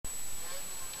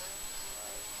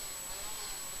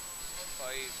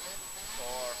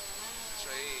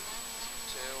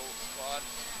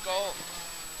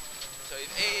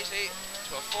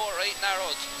4 right,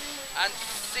 narrows, and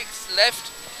 6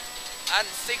 left, and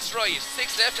 6 right,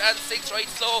 6 left and 6 right,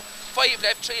 slow, 5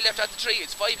 left, 3 left at the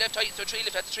trees, 5 left tightens to 3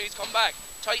 left at the trees, come back,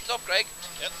 tightens up Greg,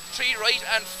 3 right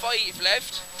and 5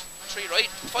 left, 3 right,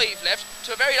 5 left,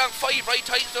 to a very long 5 right,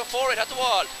 tightens to a 4 right at the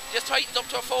wall, just tightens up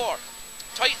to a 4,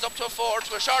 tightens up to a 4,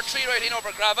 to a short 3 right in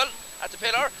over gravel, at the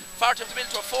pillar, far to the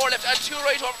middle to a 4 left and 2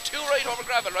 right over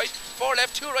gravel, right, 4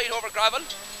 left, 2 right over gravel,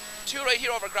 2 right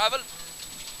here over gravel,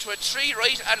 to a 3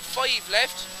 right and 5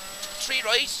 left, 3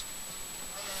 right,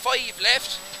 5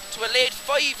 left, to a late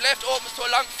 5 left, opens to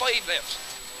a long 5 left.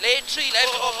 Late 3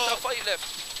 left, opens to a 5 left.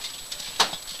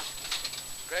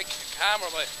 Greg,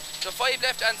 camera boy. To 5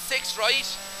 left and 6 right,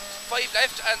 5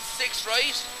 left and 6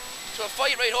 right, to a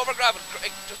 5 right over gravel.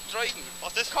 Greg, just driving.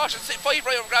 What's this? Caution, 5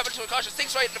 right over gravel to a caution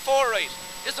 6 right and a 4 right.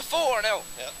 This is a 4 now.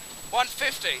 Yeah.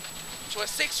 150. To a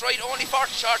 6 right, only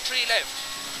 40 short 3 left.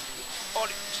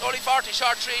 Only 40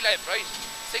 short 3 left, right?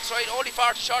 6 right, only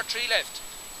 40 short 3 left.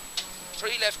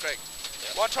 3 left, Greg.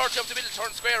 Yeah. 130 up the middle,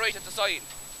 turn square right at the side.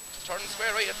 Turn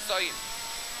square right at the side.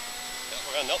 Yeah,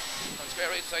 we're on now. Turn square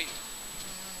right at the side.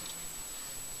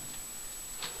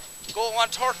 Go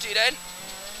 130 then.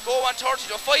 Go 130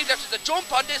 to a 5 left. There's a jump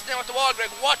on this now at the wall,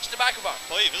 Greg. Watch the back of it.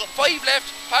 5, is it? 5 left,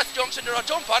 past the junction, there's a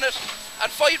jump on it. And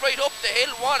 5 right up the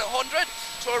hill, 100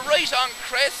 to a right on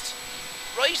crest.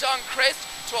 Right on crest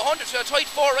to 100 to a tight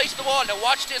 4 right to the wall. Now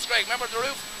watch this, Greg. Remember the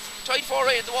roof? Tight 4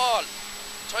 right at the wall.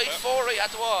 Tight 4 right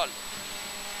at the wall.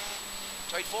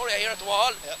 Tight 4 right here at the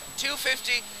wall.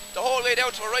 250 the whole way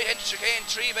down to a right hand chicane,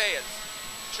 3 bales.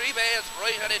 3 bales,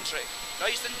 right hand entry.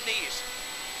 Nice and neat.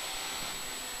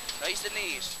 Nice and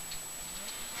neat.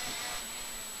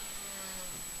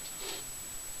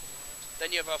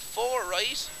 Then you have a 4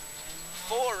 right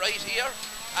here,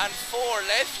 and 4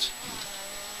 left.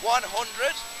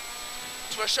 100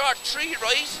 to a short 3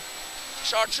 right.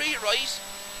 Short 3 right.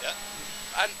 Yeah.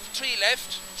 And 3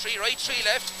 left, 3 right, 3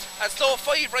 left, and slow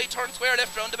 5 right, turn square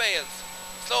left round the bales.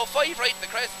 Slow 5 right in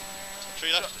the crest.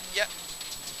 3 left? Yeah.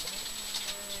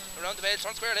 Around the bales,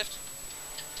 turn square left.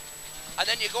 And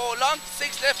then you go long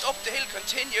 6 left up the hill,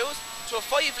 continues to a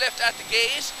 5 left at the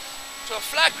gate, to a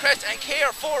flat crest and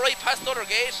care 4 right past the other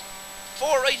gate.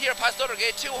 4 right here past the other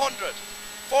gate, 200.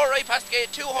 4 right past the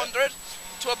gate, 200.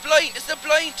 To a blind, this is a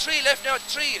blind 3 left now at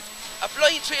the trees. A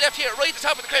blind 3 left here, right at the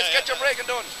top of the crest, get your braking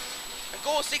done. And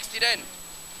go 60 then.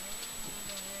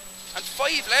 And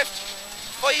 5 left,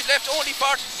 only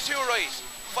 40 to 2 right.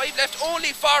 5 left,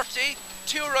 only 40,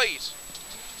 2 right.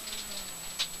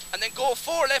 And then go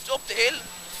 4 left up the hill,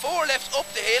 4 left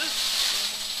up the hill,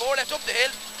 4 left up the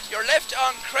hill. You're left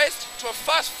on crest to a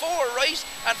fast 4 right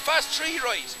and fast 3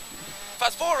 right.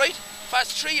 Fast 4 right,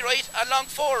 fast 3 right and long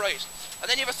 4 right. And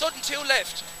then you have a sudden 2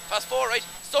 left, fast 4 right,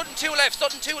 sudden 2 left,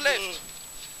 sudden 2 left.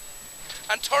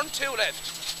 And turn 2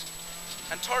 left.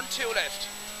 And turn 2 left.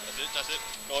 That's it.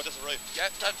 No, this is right. Yeah,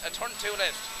 and turn 2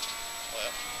 left. Oh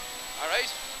yeah.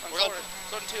 Alright?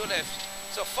 Turn 2 left.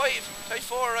 So 5, tight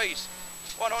 4 right.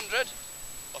 100.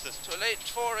 What's this? To a late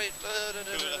 4 right. 3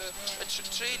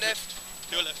 left.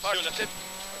 2 left.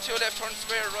 2 left, turn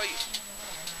square right.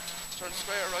 Turn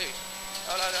square right.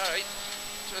 Alright.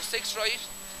 To a 6 right.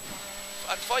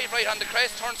 And 5 right on the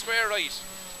crest, turn square right.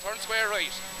 Turn square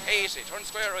right. 80, turn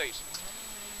square right.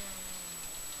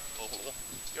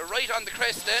 You're right on the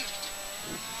crest then.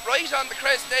 Right on the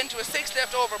crest then to a 6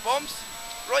 left over bumps.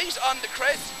 Right on the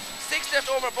crest, 6 left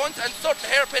over bumps and sudden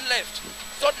hairpin left.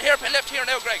 Sudden hairpin left here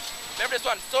now, Greg. Remember this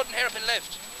one, sudden hairpin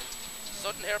left.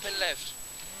 Sudden hairpin left.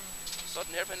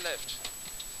 Sudden hairpin left.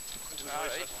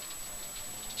 Alright.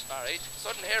 Alright,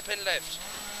 sudden hairpin left.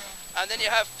 And then you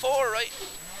have 4 right.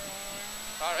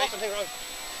 Alright.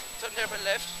 Sudden hairpin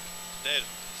left. Dead.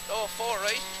 Slow 4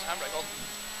 right. Handbrake up.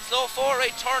 Slow 4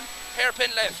 right, turn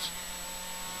hairpin left.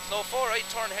 Slow 4 right,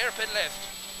 turn hairpin left.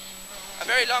 A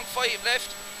very long 5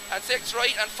 left, and 6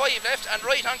 right, and 5 left, and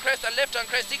right on crest, and left on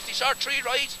crest, 60, short 3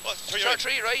 right. What? 3 short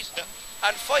right? 3 right. Yeah.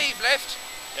 And 5 left.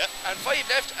 Yeah. And 5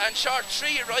 left, and short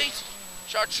 3 right.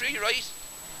 Short 3 right.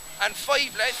 And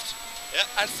 5 left. Yeah.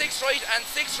 And 6 right, and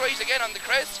 6 right again on the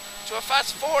crest, to a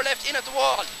fast 4 left in at the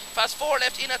wall. Fast 4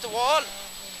 left in at the wall.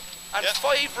 And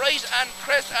 5 right, and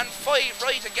crest, and 5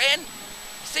 right again.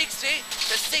 60,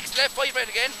 to 6 left, 5 right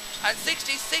again, and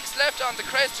 60, 6 left on the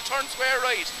crest to turn square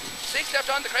right. 6 left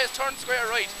on the crest, turn square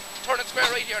right. Turning square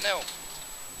right here now.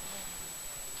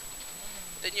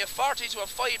 Then you have 40 to a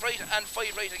 5 right and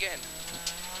 5 right again.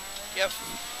 You have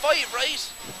 5 right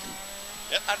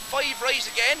and 5 right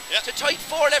again to tight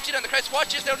 4 left in on the crest.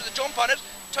 Watch this now to the jump on it.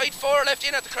 Tight 4 left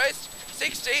in at the crest.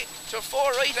 60 to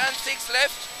 4 right and 6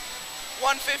 left.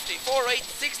 150, 4 right,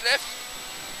 6 left.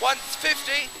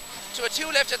 150. to a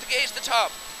 2 left at the gate at the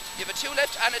top. You have a 2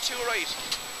 left and a 2 right.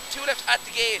 2 left at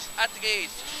the gate, at the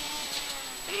gate.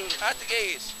 At the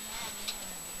gate.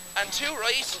 And 2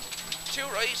 right, 2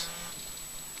 right.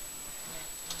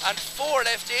 And 4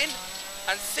 left in,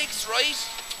 and 6 right,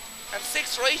 and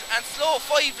 6 right, and slow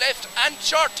 5 left, and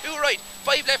short 2 right.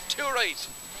 5 left, 2 right.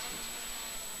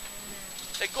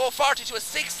 They go 40 to a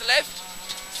 6 left.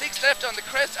 6 left on the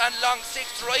crest, and long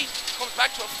 6 right. Comes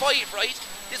back to a 5 right.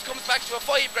 This comes back to a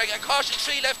 5, Greg, and caution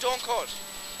 3 left, don't cut.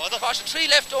 Caution 3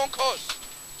 left, don't cut.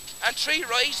 And 3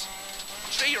 right,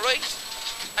 3 right,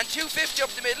 and 250 up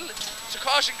the middle. To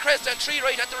caution crest, and 3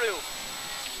 right at the roof.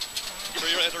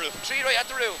 3 right at the roof. 3 right at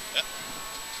the roof. Yeah.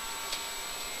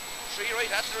 3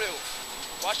 right at the roof.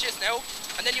 Watch this now.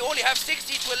 And then you only have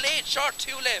 60 to a late short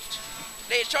 2 left.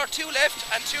 Late short 2 left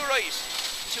and 2 right.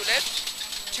 2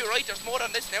 left, 2 right. There's more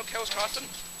than this now, cows crossing.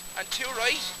 And 2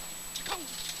 right.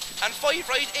 And 5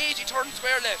 right, 80 turn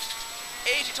square left.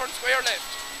 80 turn square left.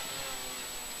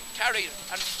 Carry it.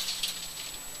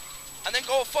 And then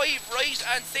go 5 right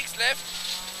and 6 left.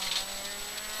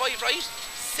 5 right,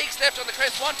 6 left on the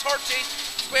crest, 130,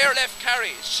 square left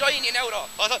carry. Shiny now though.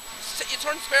 You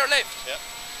turn square left. Yeah.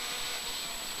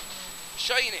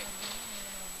 Shiny.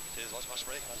 Watch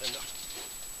break and then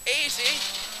 80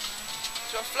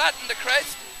 to a flatten the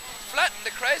crest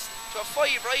to a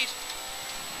 5 right,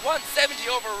 170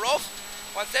 over rough,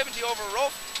 170 over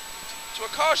rough, to a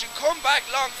caution, come back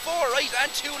long 4 right and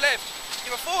 2 left.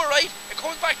 You have a 4 right, it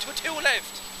comes back to a 2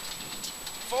 left.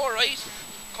 4 right,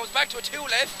 comes back to a 2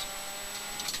 left,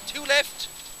 2 left,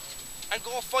 and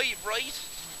go 5 right,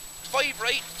 5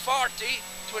 right, 40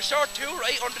 to a short 2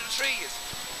 right under the trees.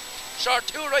 Short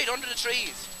 2 right under the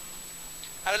trees.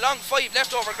 And a long 5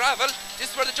 left over gravel.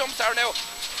 This is where the jumps are now.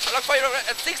 A long 5 right,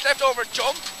 and 6 left over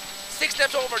jump, 6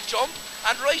 left over jump,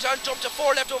 and right on jump to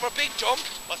 4 left over big jump.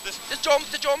 What's this? The jump,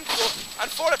 and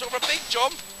 4 left over big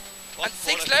jump, and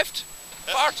 6 left,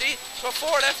 40 to a 4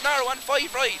 left narrow and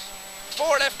 5 right.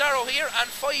 4 left narrow here and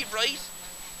 5 right,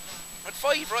 and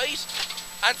 5 right,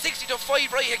 and 60 to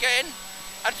 5 right again,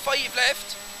 and 5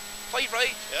 left, 5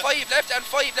 right, 5 left and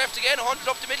 5 left again, 100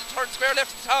 up the middle, turn square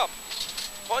left at the top.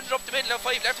 100 up the middle and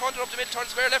 5 left, 100 up the middle, turn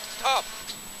square left at the top.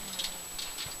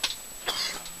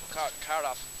 Car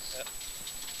off. Yeah.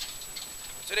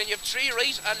 So then you have 3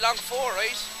 right and long 4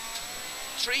 right,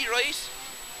 3 right,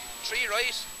 3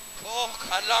 right,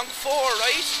 and long 4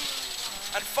 right,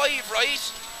 and 5 right,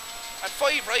 and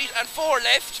 5 right, and 4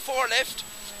 left,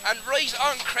 and right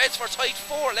on crest for tight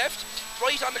 4 left,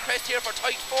 right on the crest here for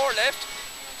tight 4 left,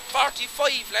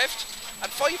 45 left,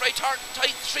 and 5 right turn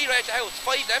tight 3 right at the house,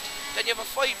 5 left, then you have a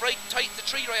 5 right tight the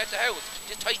 3 right at the house.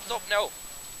 This tightens up now.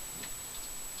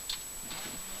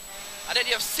 And then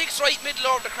you have 6 right middle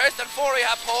over the crest and 4 right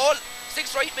at pole,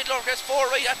 6 right middle over the crest, 4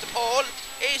 right at the pole,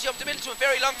 80 up the middle to a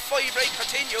very long 5 right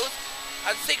continues,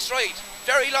 and 6 right,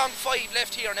 very long 5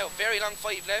 left here now, very long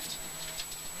 5 left,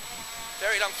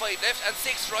 very long 5 left, and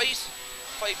 6 right,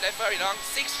 5 left, very long,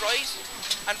 6 right,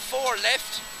 and 4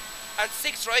 left, and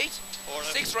 6 right,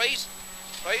 6 right,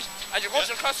 right, and you're going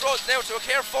to the crossroads now to a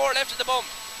care 4 left at the bump,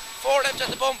 4 left at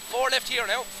the bump, 4 left here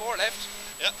now, 4 left,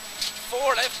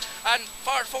 4 left, and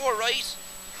 4 right,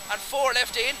 and 4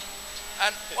 left in,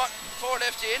 and 4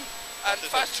 left in, and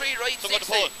fast 3 right, 60,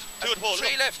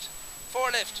 3 left,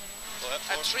 4 left,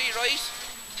 and 3 right,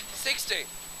 60,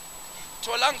 to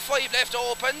a long 5 left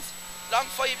opens, long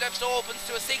 5 left opens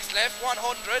to a 6 left,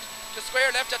 100, to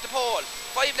square left at the pole,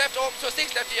 5 left opens to a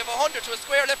 6 left, you have 100 to a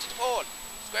square left at the pole,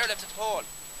 square left at the pole.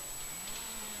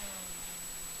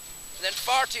 And then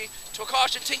 40 to a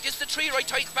caution, think this is the 3 right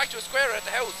tightens back to a square at the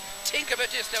house. Think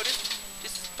about this now, this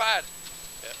is bad.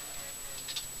 Yeah.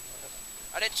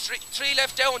 And then 3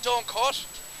 left down, don't cut.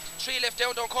 3 left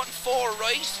down, don't cut, and 4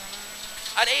 right.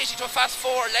 And 80 to a fast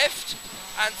 4 left,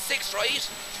 and 6 right,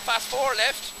 fast 4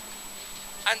 left,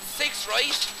 and 6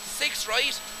 right, 6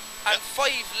 right, and 5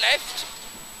 left,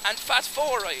 and fast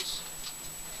 4 right.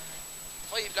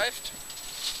 5 left,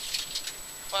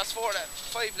 fast 4 left,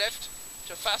 5 left,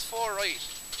 to fast 4 right,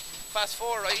 fast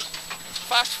 4 right,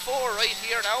 fast 4 right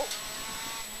here now,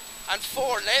 and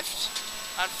 4 left,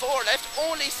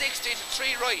 only 60 to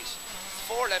 3 right,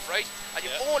 4 left right, and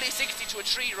you've only 60 to a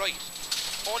 3 right,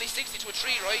 only 60 to a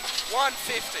 3 right,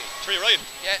 150. 3 right?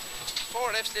 Yeah,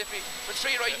 4 left slippy, but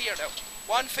 3 right here now,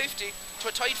 150 to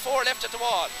a tight 4 left at the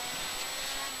wall,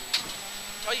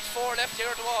 tight 4 left here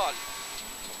at the wall,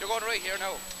 you're going right here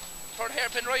now, turn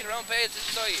hairpin right around Bates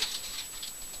inside.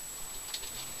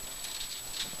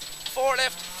 4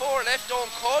 left, don't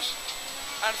cut,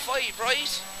 and 5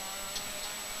 right,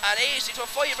 and 80 to a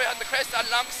 5 right on the crest, and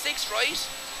long 6 right,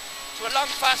 to a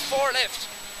long fast 4 left,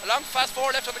 along fast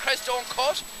 4 left on the crest, don't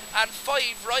cut, and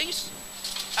 5 right,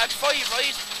 and 5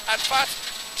 right, and fast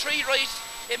 3 right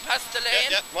in past the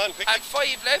lane, Yeah, come on, quick. and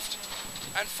 5 left,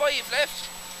 and 5 left,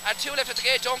 and 2 left at the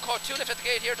gate, don't cut, 2 left at the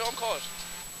gate here, don't cut.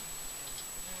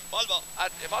 Volvo.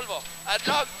 And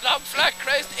long flat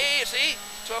crest 80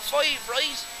 to a 5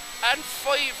 right, and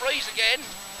 5 right again,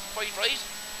 5 right,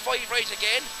 5 right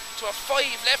again, to a 5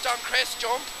 left on crest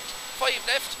jump, 5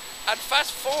 left, and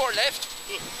fast 4 left,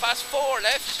 fast 4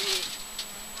 left,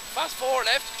 fast 4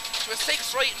 left, to a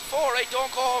 6 right and 4 right,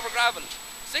 don't go over gravel,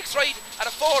 6 right and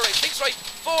a 4 right, 6 right,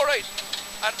 4 right,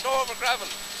 and no over gravel,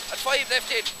 and 5 left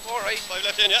in, 4 right, 5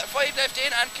 left in, yeah. 5 left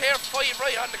in, and care 5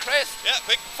 right on the crest, Yeah,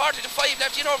 quick. 40 to 5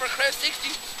 left in over crest, 60,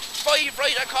 5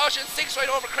 right and caution, 6 right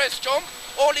over crest jump,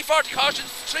 only 40 cautions,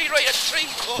 3 right and 3,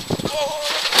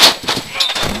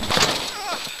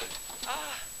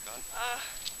 Gone.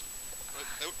 Right,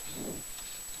 out.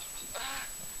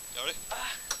 You alright?